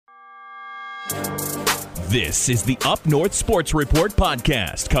This is the Up North Sports Report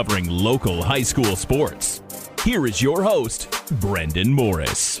podcast covering local high school sports. Here is your host, Brendan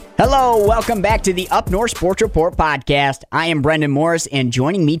Morris. Hello, welcome back to the Up North Sports Report podcast. I am Brendan Morris, and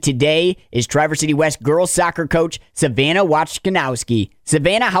joining me today is Traverse City West girls soccer coach Savannah Wachkanowski.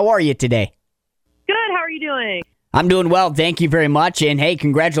 Savannah, how are you today? Good, how are you doing? I'm doing well, thank you very much. And hey,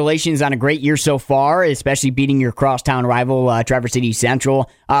 congratulations on a great year so far, especially beating your crosstown rival, Traverse City Central.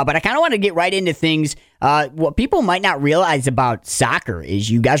 But I kind of want to get right into things. What people might not realize about soccer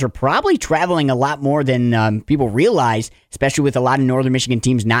is you guys are probably traveling a lot more than people realize, especially with a lot of Northern Michigan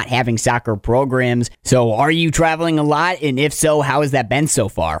teams not having soccer programs. So are you traveling a lot? And if so, how has that been so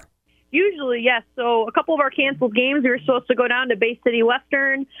far? Usually, yes. So a couple of our canceled games, we were supposed to go down to Bay City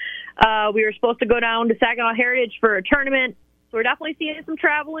Western. We were supposed to go down to Saginaw Heritage for a tournament. So we're definitely seeing some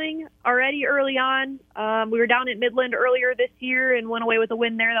traveling already early on. We were down at Midland earlier this year and went away with a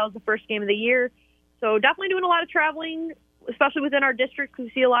win there. That was the first game of the year. So definitely doing a lot of traveling, especially within our district,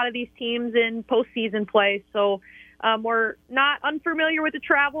 because we see a lot of these teams in postseason play. So we're not unfamiliar with the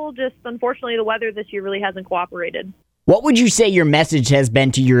travel, just unfortunately the weather this year really hasn't cooperated. What would you say your message has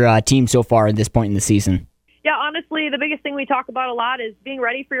been to your team so far at this point in the season? Yeah, honestly, the biggest thing we talk about a lot is being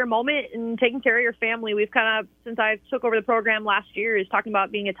ready for your moment and taking care of your family. We've kind of, since I took over the program last year, is talking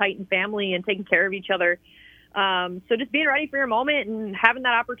about being a Titan family and taking care of each other. So just being ready for your moment and having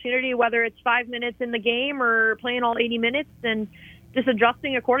that opportunity, whether it's 5 minutes in the game or playing all 80 minutes, and just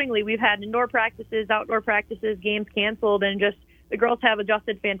adjusting accordingly. We've had indoor practices, outdoor practices, games canceled, and just the girls have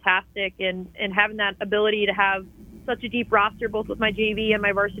adjusted fantastic. And having that ability to have such a deep roster, both with my JV and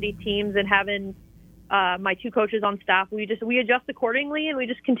my varsity teams, and having my two coaches on staff, we adjust accordingly, and we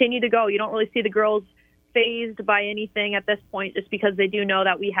just continue to go. You don't really see the girls phased by anything at this point, just because they do know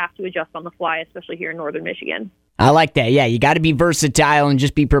that we have to adjust on the fly, especially here in Northern Michigan. I like that. Yeah, you got to be versatile and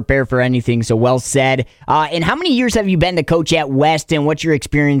just be prepared for anything. So well said. And how many years have you been to coach at West, and what's your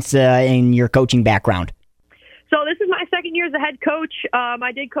experience in your coaching background? So this is my second year as a head coach.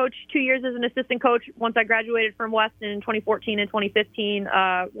 I did coach 2 years as an assistant coach once I graduated from West in 2014 and 2015.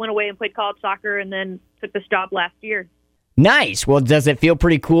 Went away and played college soccer, and then took this job last year. Nice. Well, does it feel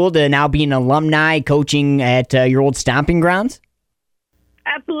pretty cool to now be an alumni coaching at your old stomping grounds?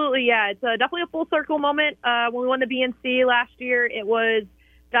 Absolutely, yeah. It's definitely a full circle moment. When we won the BNC last year, it was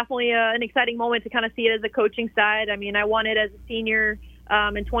definitely an exciting moment to kind of see it as a coaching side. I mean, I won it as a senior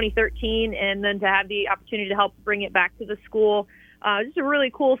in 2013, and then to have the opportunity to help bring it back to the school. Just a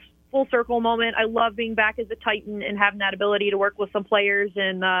really cool full circle moment. I love being back as a Titan and having that ability to work with some players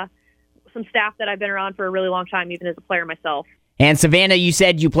and some staff that I've been around for a really long time, even as a player myself. And Savannah, you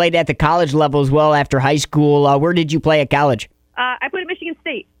said you played at the college level as well after high school. Where did you play at college? I played at Michigan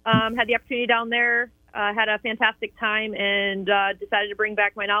State. Had the opportunity down there. Had a fantastic time, and decided to bring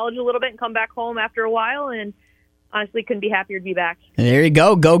back my knowledge a little bit and come back home after a while, and honestly couldn't be happier to be back. There you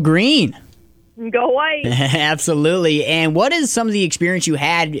go. Go green. Go white. Absolutely. And what is some of the experience you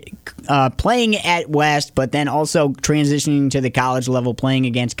had playing at West, but then also transitioning to the college level, playing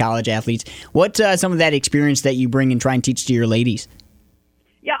against college athletes? What's some of that experience that you bring and try and teach to your ladies?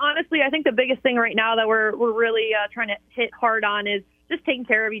 Yeah, honestly, I think the biggest thing right now that we're really trying to hit hard on is just taking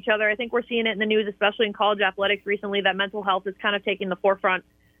care of each other. I think we're seeing it in the news, especially in college athletics recently, that mental health is kind of taking the forefront.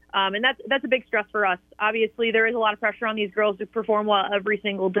 And that's a big stress for us. Obviously, there is a lot of pressure on these girls to perform well every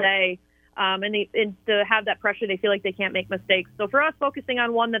single day. And to have that pressure, they feel like they can't make mistakes. So for us, focusing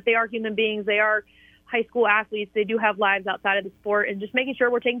on one, that they are human beings, they are high school athletes, they do have lives outside of the sport, and just making sure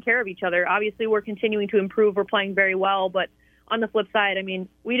we're taking care of each other. Obviously, we're continuing to improve. We're playing very well, but on the flip side, I mean,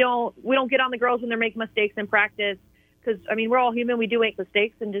 we don't get on the girls when they're making mistakes in practice, because, I mean, we're all human. We do make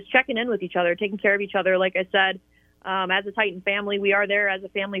mistakes, and just checking in with each other, taking care of each other. Like I said, as a Titan family, we are there as a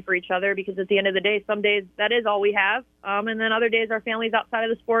family for each other, because at the end of the day, some days that is all we have. And then other days our families outside of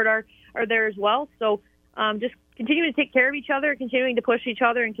the sport are there as well. So just continuing to take care of each other, continuing to push each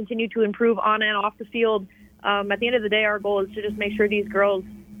other, and continue to improve on and off the field. At the end of the day, our goal is to just make sure these girls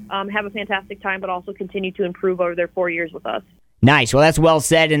have a fantastic time, but also continue to improve over their 4 years with us. Nice. Well, that's well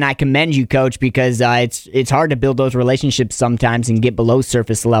said, and I commend you, Coach, because it's hard to build those relationships sometimes and get below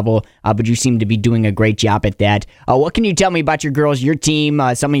surface level, but you seem to be doing a great job at that. What can you tell me about your girls, your team,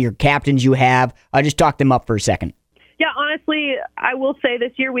 some of your captains you have? Just talk them up for a second. Yeah, honestly, I will say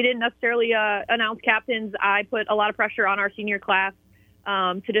this year we didn't necessarily announce captains. I put a lot of pressure on our senior class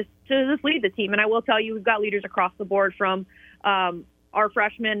to just lead the team, and I will tell you we've got leaders across the board from our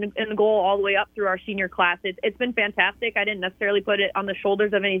freshmen in the goal all the way up through our senior class. It's been fantastic. I didn't necessarily put it on the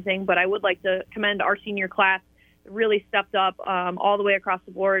shoulders of anything, but I would like to commend our senior class. It really stepped up all the way across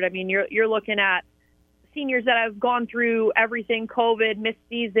the board. I mean, you're looking at seniors that have gone through everything, COVID, missed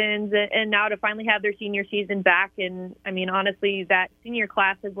seasons, and now to finally have their senior season back. And I mean, honestly, that senior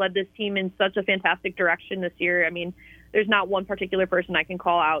class has led this team in such a fantastic direction this year. I mean, there's not one particular person I can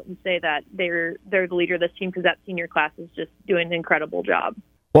call out and say that they're the leader of this team, because that senior class is just doing an incredible job.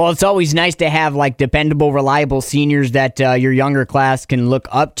 Well, it's always nice to have like dependable, reliable seniors that your younger class can look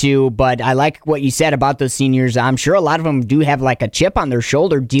up to. But I like what you said about those seniors. I'm sure a lot of them do have like a chip on their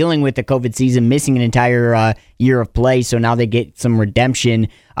shoulder dealing with the COVID season, missing an entire year of play. So now they get some redemption.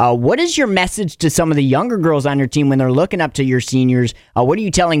 What is your message to some of the younger girls on your team when they're looking up to your seniors? What are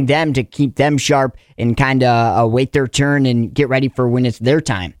you telling them to keep them sharp and kind of wait their turn and get ready for when it's their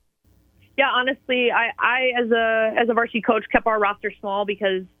time? Yeah, honestly, I as a varsity coach kept our roster small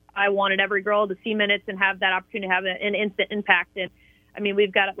because I wanted every girl to see minutes and have that opportunity to have an instant impact. And I mean,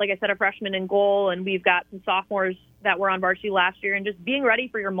 we've got, like I said, a freshman in goal, and we've got some sophomores that were on varsity last year, and just being ready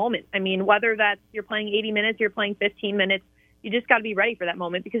for your moment. I mean, whether that's you're playing 80 minutes, you're playing 15 minutes, you just got to be ready for that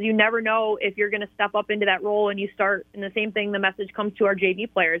moment, because you never know if you're going to step up into that role and you start. And the same thing, the message comes to our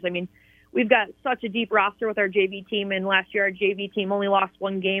JV players. I mean, we've got such a deep roster with our JV team, and last year our JV team only lost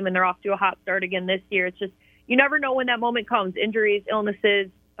one game, and they're off to a hot start again this year. It's just, you never know when that moment comes. Injuries, illnesses,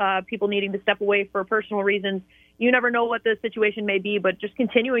 people needing to step away for personal reasons. You never know what the situation may be, but just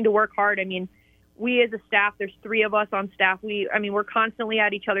continuing to work hard. I mean, we as a staff, there's 3 of us on staff. We're constantly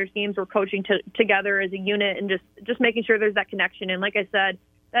at each other's games. We're coaching together as a unit, and just making sure there's that connection. And like I said,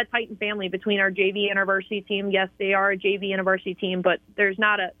 that Titan family between our JV and our varsity team. Yes, they are a JV and a varsity team, but there's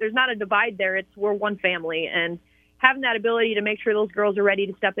not a divide there. We're one family, and having that ability to make sure those girls are ready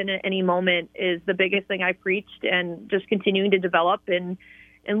to step in at any moment is the biggest thing I preached, and just continuing to develop and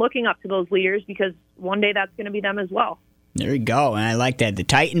looking up to those leaders, because one day that's going to be them as well. There you go. And I like that. The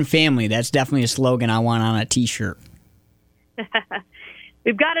Titan family. That's definitely a slogan I want on a T-shirt.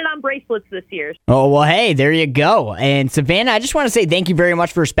 We've got it on bracelets this year. Oh, well, hey, there you go. And Savannah, I just want to say thank you very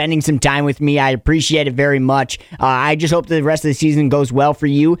much for spending some time with me. I appreciate it very much. I just hope the rest of the season goes well for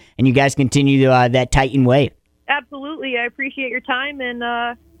you and you guys continue that Titan way. Absolutely. I appreciate your time,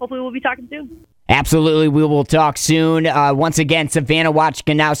 and hopefully we'll be talking soon. Absolutely, we will talk soon. Once again, Savannah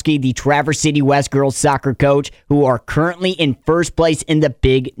Wachkanowski, the Traverse City West girls soccer coach, who are currently in first place in the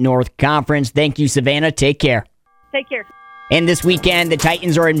Big North Conference. Thank you, Savannah. Take care. Take care. And this weekend, the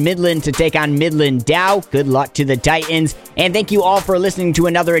Titans are in Midland to take on Midland Dow. Good luck to the Titans. And thank you all for listening to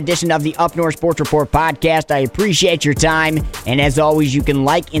another edition of the Up North Sports Report podcast. I appreciate your time. And as always, you can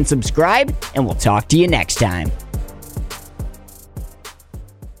like and subscribe, and we'll talk to you next time.